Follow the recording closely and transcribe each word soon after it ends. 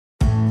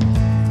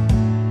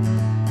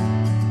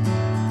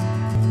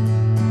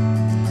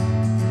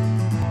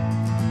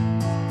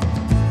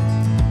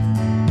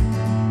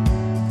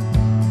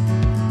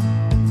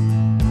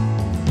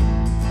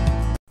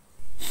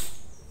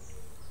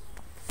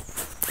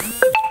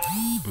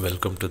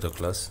Welcome to the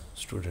class,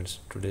 students.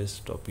 Today's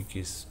topic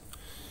is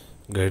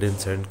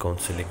guidance and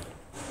counseling.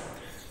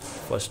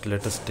 First,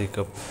 let us take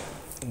up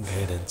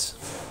guidance.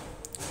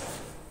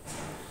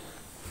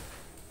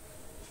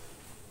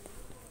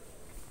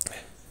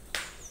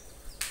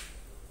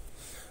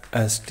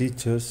 As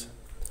teachers,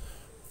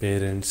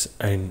 parents,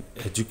 and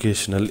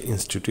educational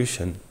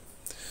institution,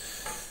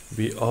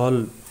 we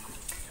all,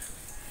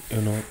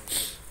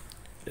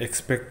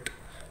 expect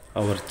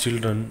our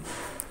children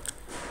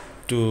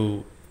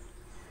to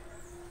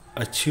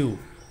achieve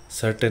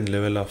certain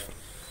level of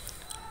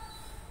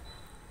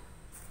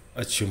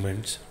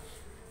achievements,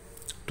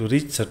 to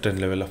reach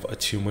certain level of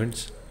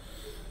achievements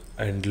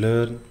and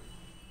learn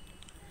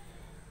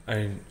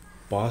and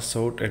pass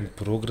out and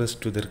progress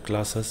to their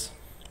classes,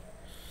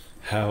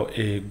 have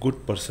a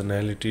good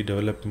personality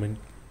development,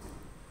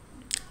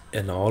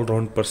 an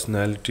all-round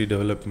personality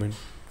development,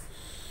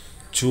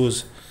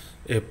 choose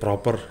a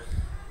proper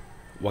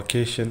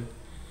vocation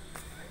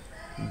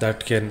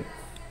that can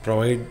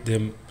provide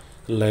them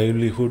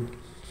livelihood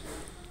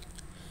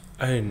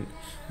and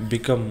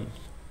become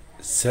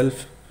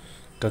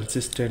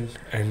self-consistent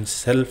and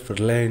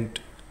self-reliant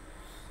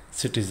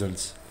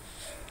citizens.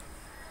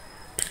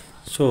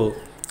 So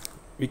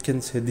we can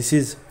say this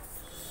is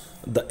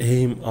the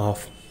aim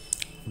of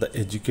the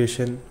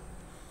education,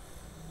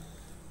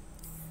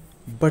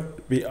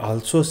 but we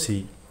also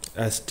see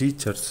as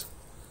teachers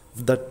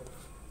that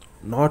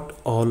not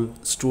all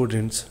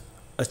students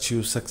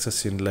achieve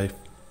success in life.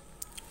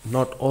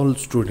 Not all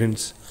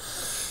students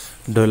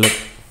develop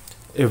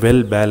a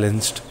well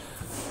balanced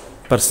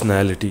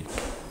personality.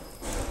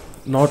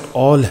 Not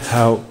all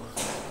have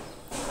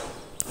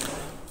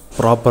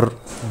proper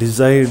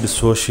desired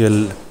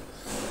social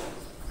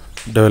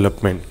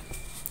development.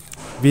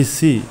 We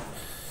see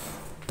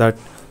that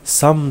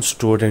some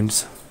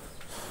students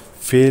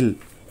fail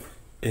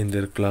in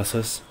their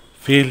classes,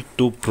 fail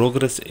to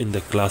progress in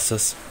the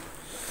classes,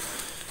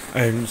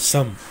 and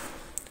some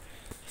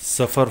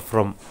suffer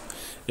from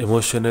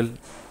emotional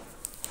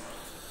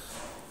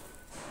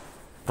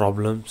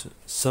problems,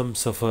 some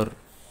suffer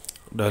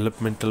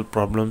developmental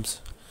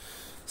problems,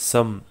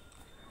 some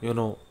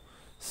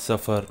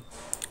suffer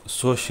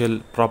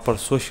proper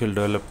social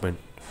development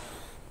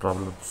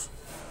problems.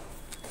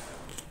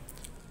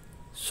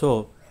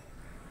 So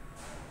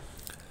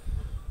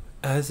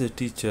as a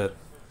teacher,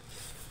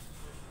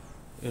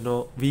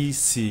 we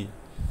see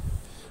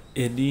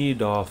a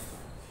need of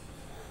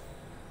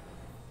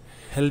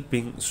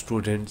helping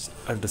students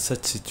under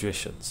such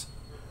situations.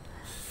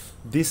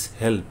 This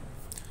help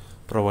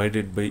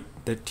provided by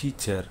the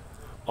teacher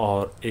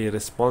or a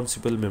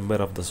responsible member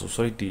of the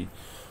society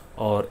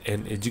or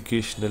an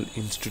educational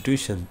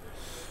institution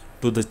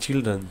to the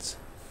children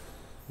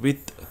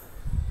with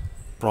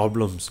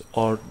problems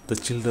or the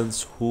children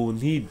who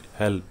need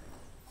help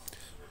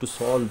to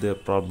solve their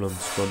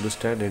problems, to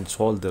understand and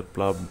solve their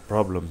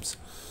problems.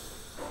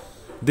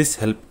 This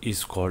help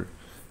is called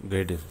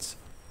guidance.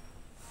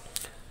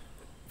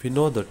 We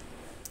know that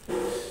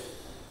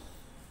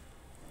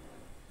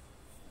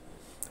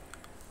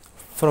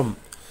from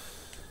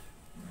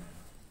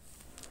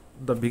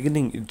the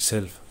beginning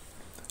itself,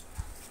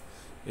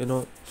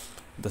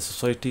 the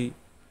society,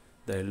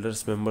 the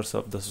elders members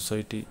of the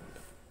society,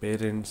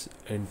 parents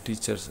and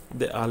teachers,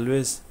 they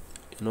always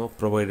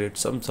provided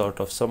some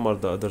or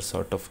the other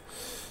sort of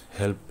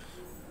help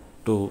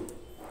to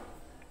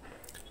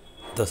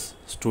the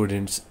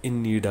students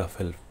in need of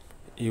help.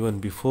 Even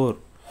before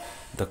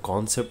the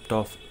concept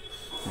of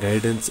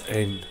guidance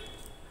and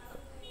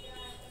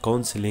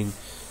counseling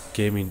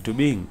came into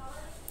being,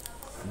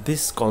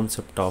 this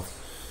concept of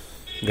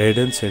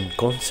guidance and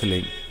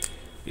counseling,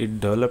 it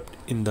developed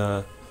in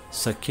the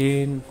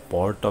second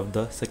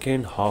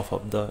half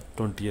of the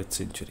 20th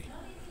century.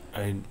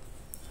 And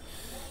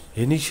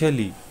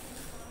initially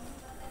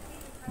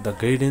the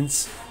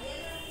guidance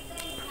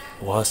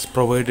was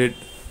provided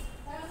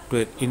to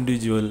an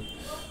individual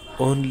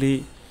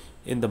only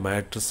in the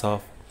matters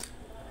of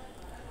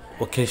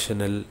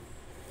vocational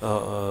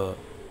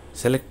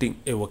selecting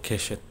a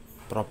vocation,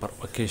 proper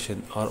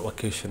vocation or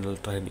vocational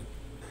training.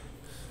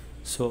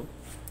 So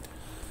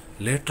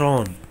later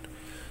on,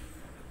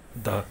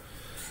 the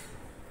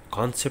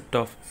concept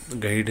of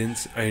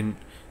guidance and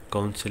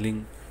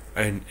counseling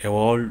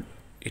evolved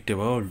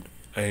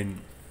and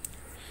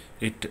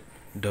it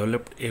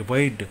developed a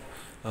wide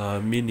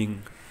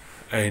meaning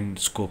and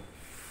scope.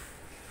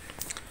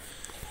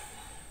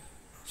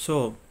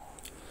 So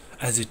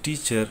as a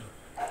teacher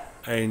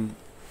and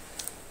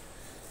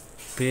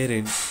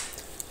parent,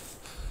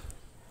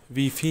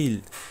 we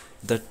feel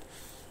that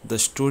the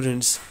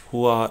students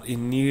who are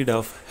in need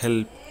of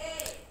help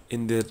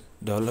in their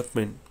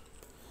development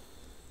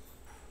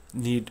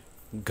need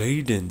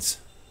guidance.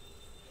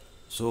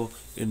 So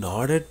in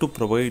order to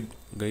provide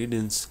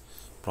guidance,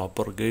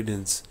 proper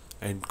guidance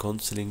and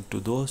counseling to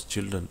those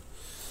children,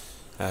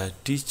 a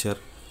teacher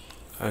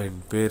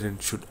and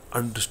parent should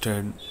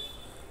understand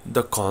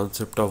the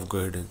concept of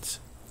guidance.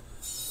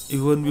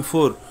 Even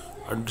before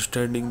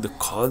understanding the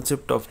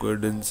concept of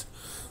guidance,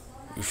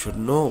 you should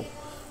know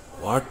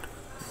what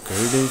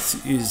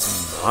guidance is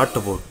not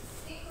about,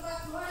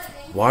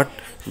 what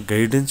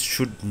guidance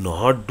should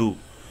not do,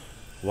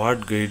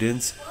 what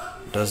guidance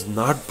does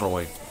not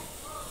provide.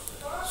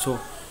 So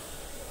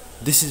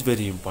this is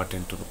very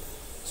important to know.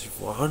 So if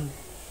you want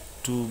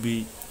to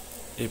be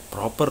a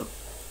proper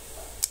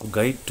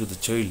guide to the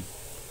child,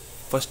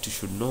 first you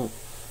should know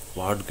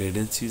what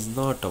guidance is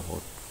not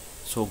about.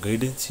 So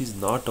guidance is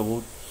not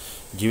about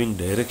giving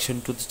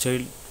direction to the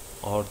child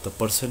or the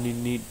person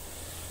in need,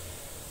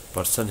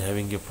 person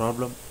having a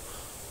problem,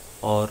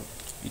 or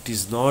it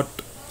is not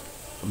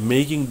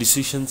making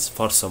decisions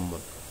for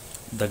someone.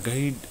 The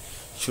guide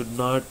should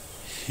not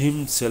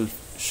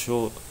himself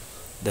show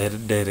their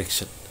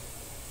direction,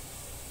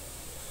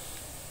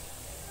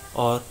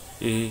 or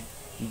a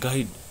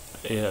guide,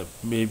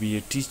 maybe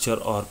a teacher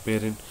or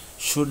parent,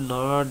 should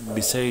not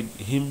decide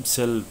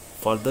himself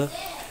for the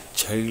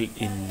child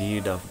in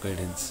need of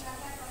guidance.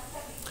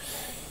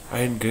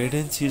 And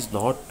guidance is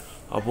not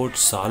about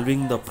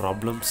solving the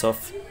problems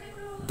of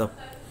the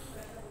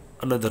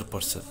another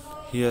person.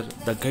 Here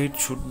the guide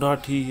should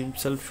not, he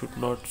himself should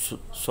not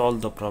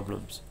solve the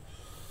problems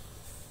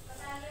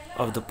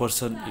of the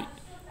person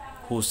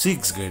who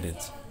seeks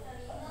guidance.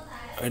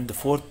 And the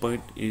fourth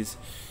point is,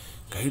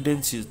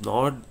 guidance is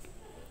not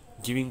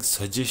giving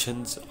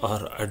suggestions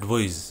or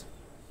advice.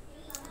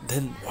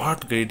 Then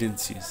what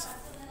guidance is?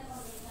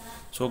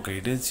 So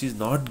guidance is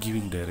not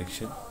giving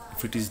direction.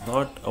 If it is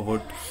not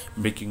about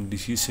making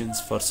decisions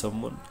for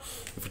someone,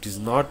 if it is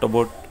not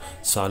about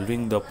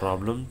solving the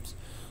problems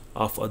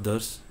of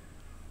others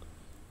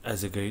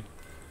as a guide,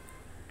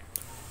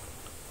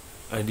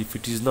 and if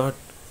it is not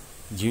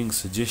giving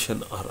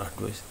suggestion or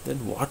advice,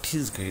 then what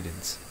is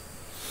guidance?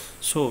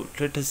 So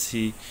let us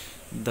see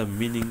the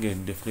meaning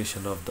and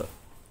definition of the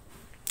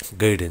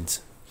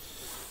guidance.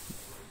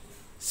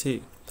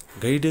 See,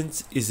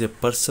 guidance is a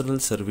personal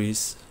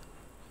service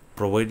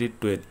provided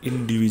to an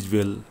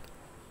individual,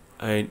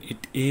 and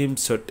it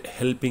aims at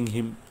helping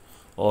him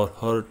or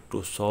her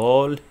to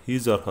solve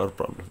his or her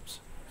problems.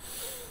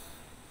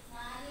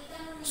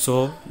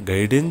 So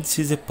guidance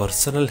is a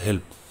personal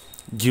help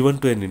given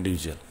to an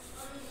individual.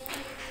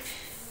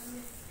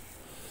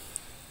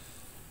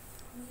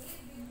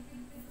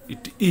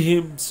 It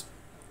aims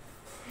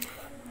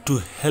to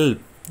help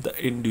the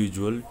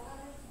individual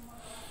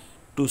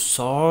to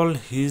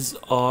solve his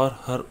or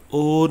her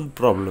own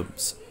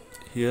problems.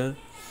 Here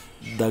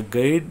the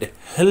guide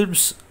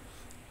helps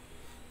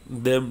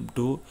them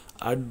to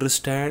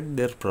understand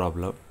their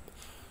problem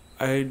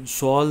and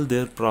solve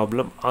their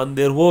problem on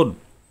their own.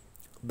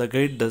 The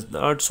guide does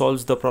not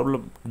solve the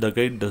problem. The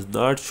guide does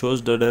not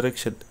shows the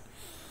direction.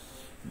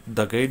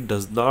 The guide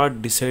does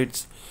not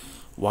decides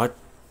what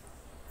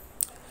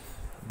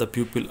the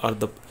pupil or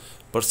the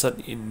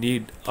person in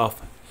need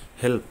of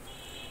help,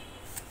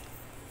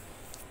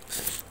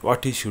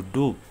 what he should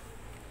do.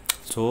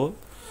 So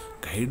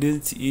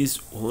guidance is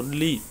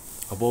only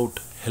about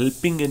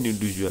helping an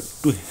individual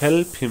to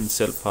help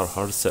himself or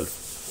herself.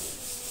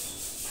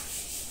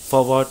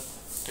 For what?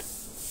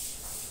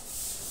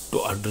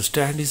 To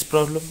understand his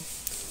problem,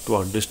 to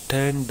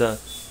understand the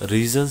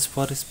reasons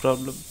for his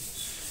problem,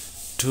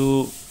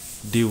 to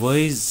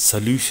devise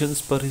solutions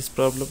for his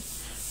problem,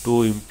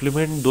 to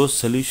implement those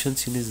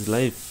solutions in his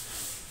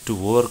life, to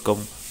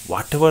overcome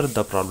whatever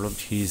the problem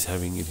he is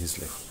having in his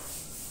life.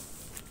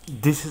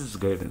 This is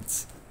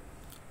guidance.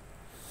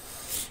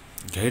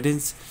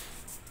 Guidance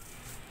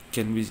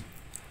can be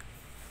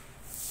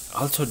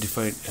also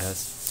defined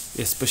as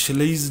a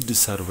specialized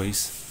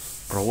service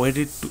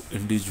provided to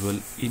individual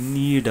in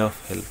need of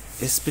help.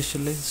 A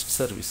specialized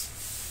service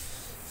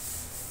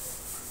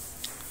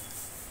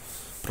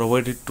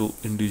provided to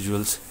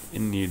individuals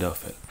in need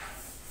of help.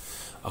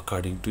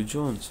 According to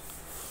Jones,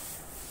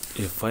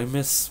 a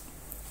famous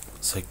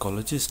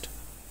psychologist,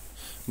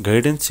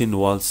 guidance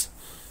involves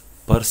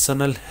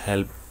personal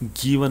help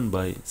given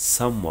by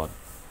someone,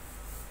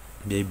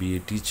 maybe a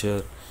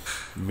teacher,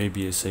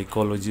 maybe a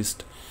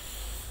psychologist,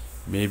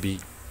 maybe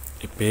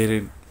a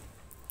parent.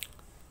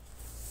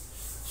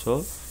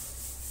 So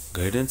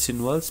guidance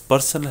involves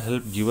personal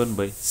help given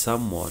by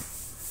someone.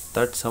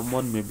 That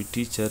someone may be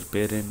teacher,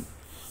 parent,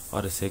 or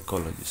a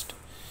psychologist.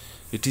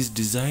 It is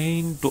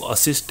designed to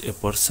assist a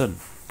person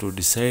to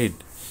decide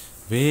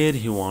where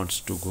he wants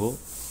to go,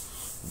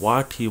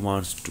 what he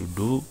wants to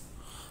do,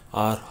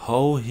 or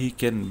how he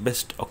can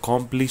best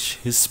accomplish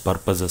his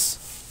purposes.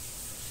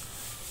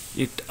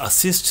 It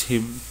assists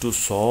him to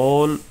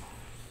solve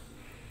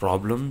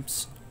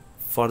problems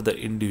for the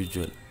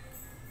individual,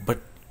 but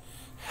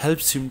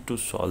helps him to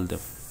solve them.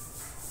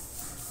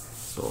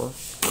 So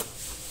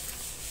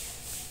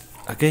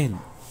again,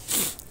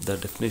 the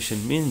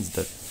definition means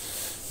that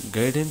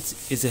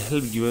guidance is a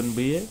help given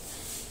by a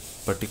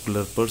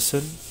particular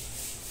person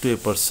to a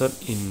person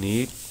in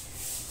need.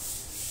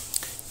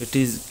 It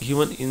is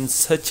given in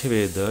such a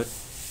way that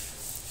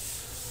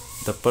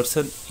the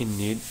person in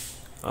need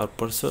or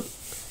person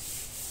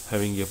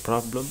having a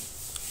problem,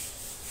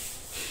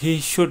 he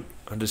should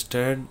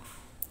understand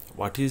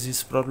what is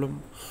his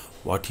problem,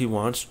 what he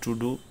wants to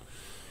do,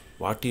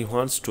 what he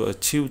wants to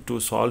achieve to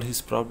solve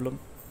his problem.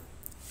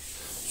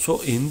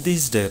 So in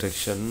this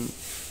direction,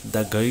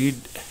 the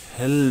guide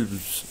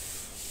helps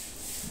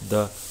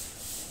the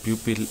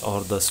pupil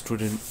or the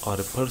student or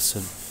a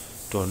person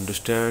to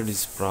understand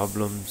his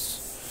problems,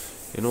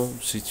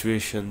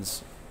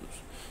 situations,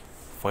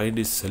 find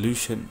his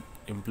solution,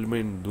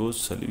 implement those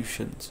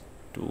solutions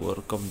to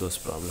overcome those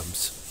problems.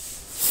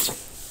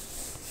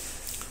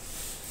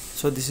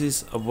 So this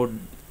is about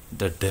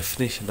the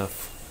definition of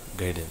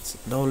guidance.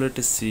 Now let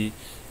us see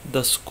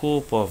the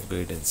scope of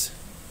guidance.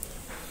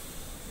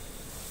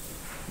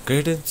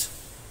 Guidance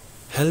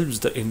helps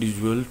the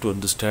individual to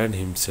understand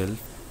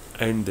himself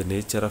and the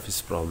nature of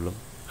his problem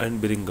and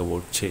bring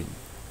about change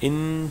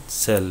in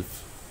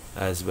self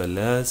as well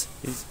as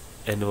his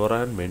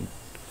environment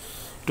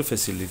to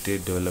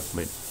facilitate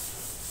development.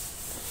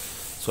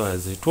 So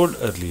as I told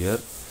earlier,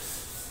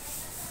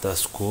 the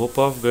scope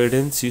of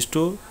guidance is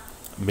to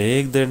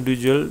make the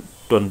individual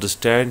to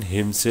understand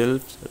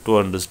himself, to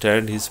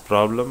understand his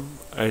problem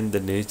and the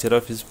nature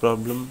of his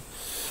problem,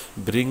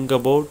 bring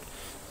about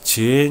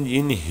change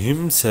in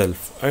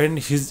himself and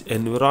his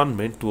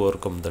environment to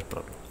overcome that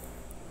problem,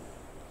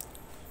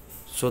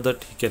 so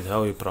that he can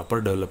have a proper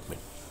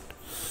development.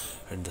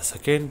 And the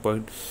second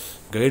point,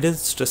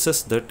 guidance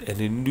stresses that an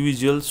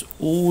individual's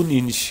own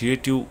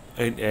initiative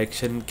and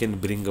action can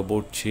bring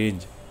about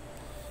change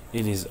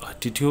in his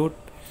attitude,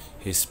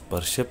 his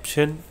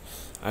perception,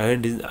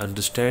 and his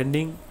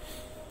understanding,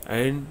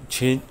 and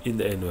change in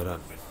the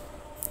environment.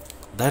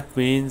 That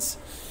means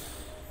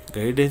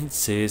guidance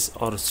says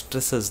or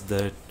stresses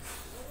that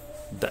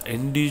the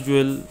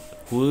individual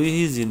who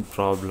is in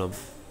problem,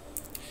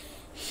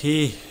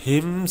 he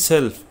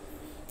himself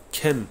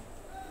can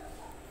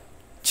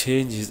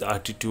change his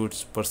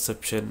attitudes,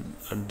 perception,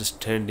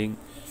 understanding,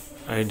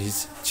 and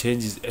his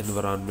change his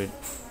environment,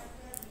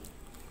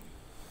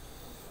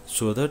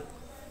 so that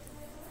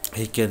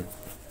he can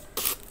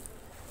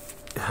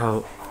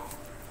have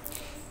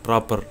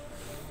proper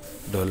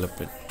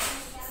development.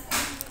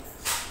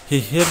 He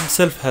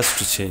himself has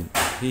to change.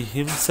 He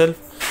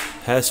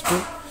himself has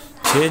to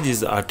change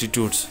his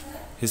attitudes,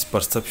 his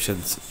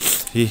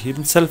perceptions. He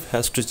himself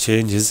has to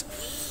change his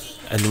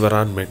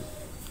environment,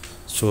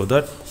 so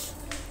that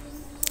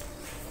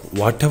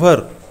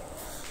whatever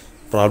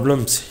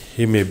problems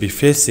he may be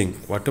facing,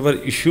 whatever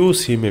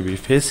issues he may be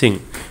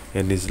facing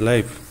in his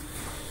life,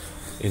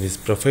 in his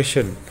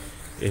profession,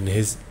 in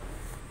his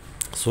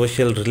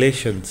social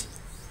relations,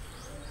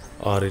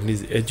 or in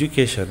his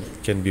education,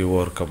 can be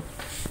overcome.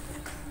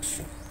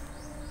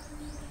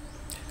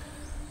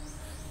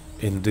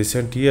 In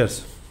recent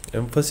years,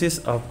 emphasis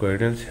of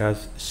guidance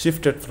has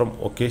shifted from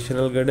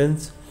occasional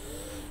guidance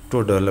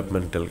to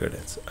developmental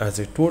guidance. As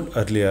I told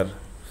earlier,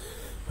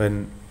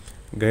 when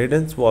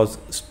guidance was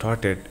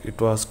started, it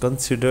was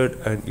considered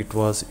and it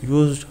was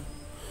used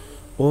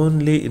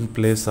only in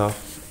place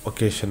of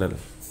occasional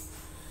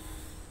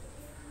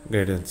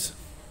guidance,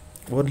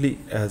 only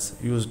as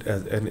used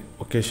as an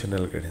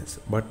occasional guidance.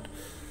 But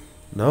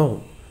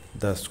now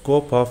the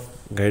scope of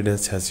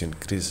guidance has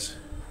increased.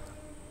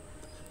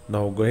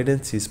 Now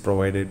guidance is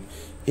provided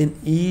in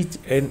each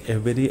and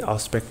every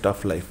aspect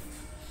of life.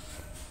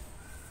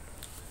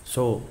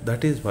 So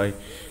that is why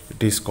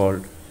it is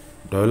called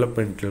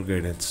developmental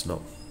guidance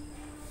now.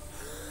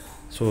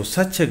 So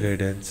such a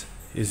guidance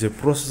is a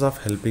process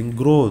of helping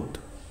growth.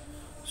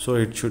 So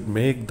it should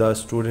make the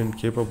student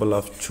capable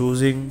of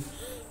choosing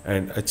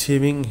and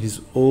achieving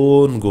his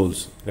own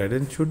goals.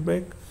 Guidance should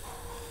make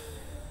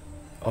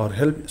or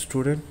help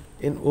student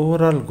in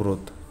overall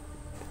growth.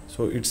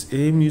 So its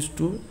aim is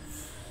to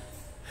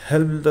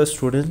help the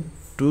student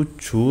to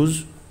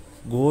choose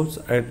goals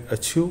and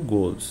achieve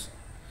goals.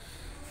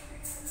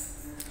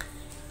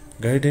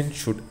 Guidance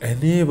should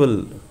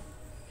enable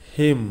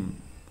him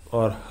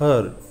or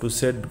her to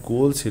set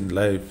goals in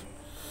life,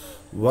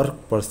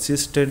 work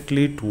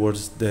persistently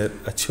towards their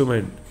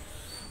achievement,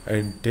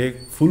 and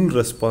take full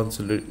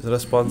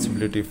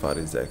responsibility for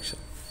his action.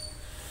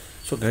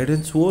 So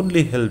guidance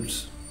only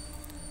helps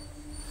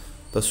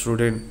the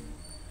student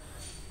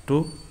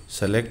to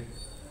select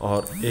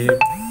or aim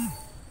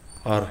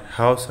or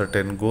have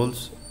certain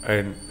goals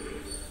and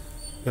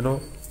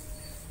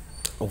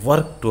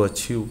work to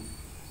achieve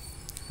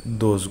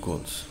those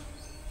goals.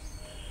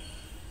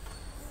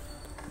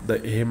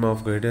 The aim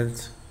of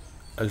guidance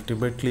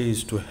ultimately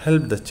is to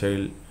help the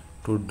child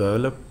to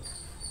develop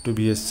to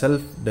be a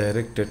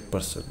self-directed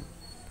person.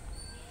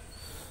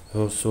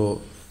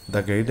 So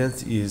the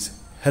guidance is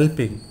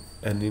helping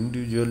an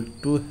individual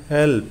to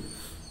help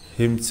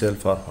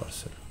himself or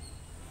herself.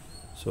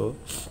 So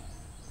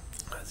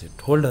as I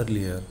told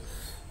earlier,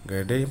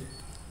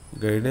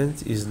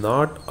 guidance is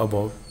not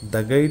about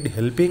the guide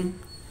helping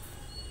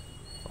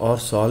or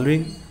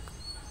solving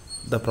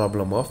the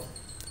problem of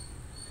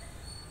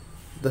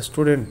the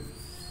student,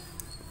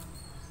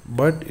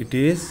 but it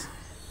is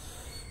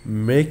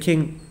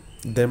making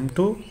them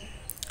to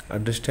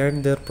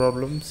understand their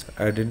problems,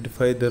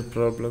 identify their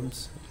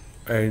problems,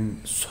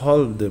 and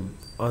solve them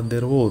on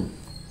their own.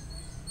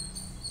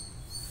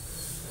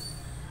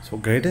 So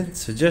guidance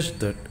suggests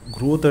that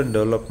growth and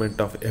development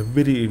of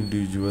every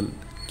individual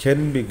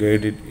can be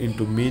guided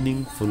into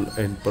meaningful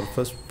and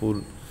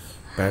purposeful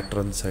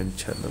patterns and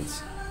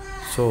channels.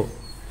 So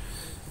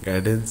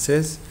guidance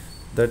says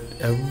that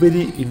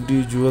every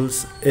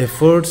individual's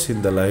efforts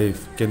in the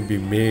life can be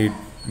made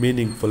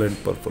meaningful and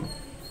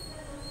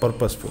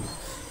purposeful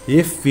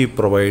if we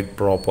provide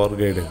proper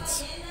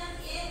guidance.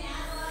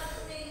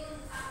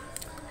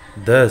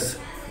 Thus,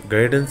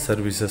 guidance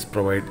services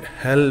provide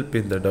help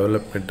in the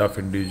development of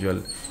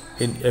individual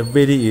in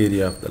every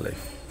area of the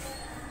life.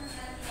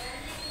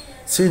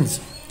 Since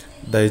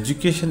the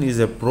education is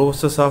a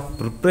process of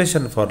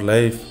preparation for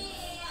life,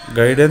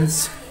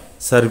 guidance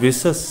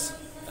services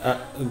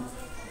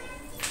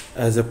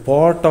as a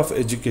part of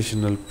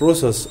educational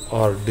process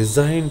are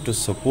designed to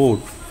support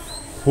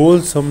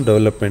wholesome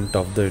development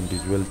of the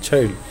individual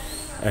child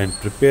and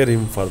prepare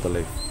him for the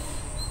life.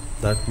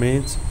 That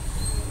means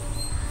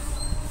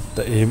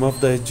the aim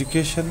of the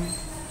education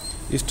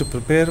is to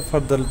prepare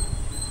the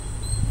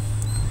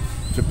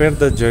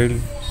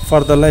child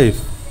for the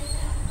life,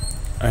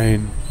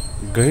 and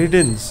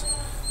guidance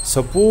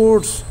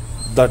supports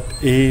that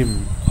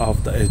aim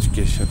of the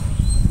education.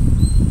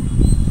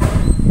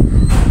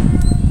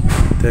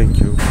 Thank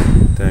you.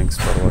 Thanks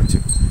for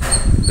watching.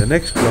 In the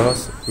next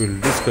class, we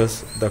will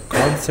discuss the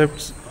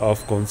concepts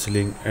of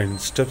counseling and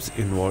steps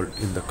involved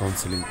in the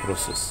counseling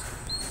process.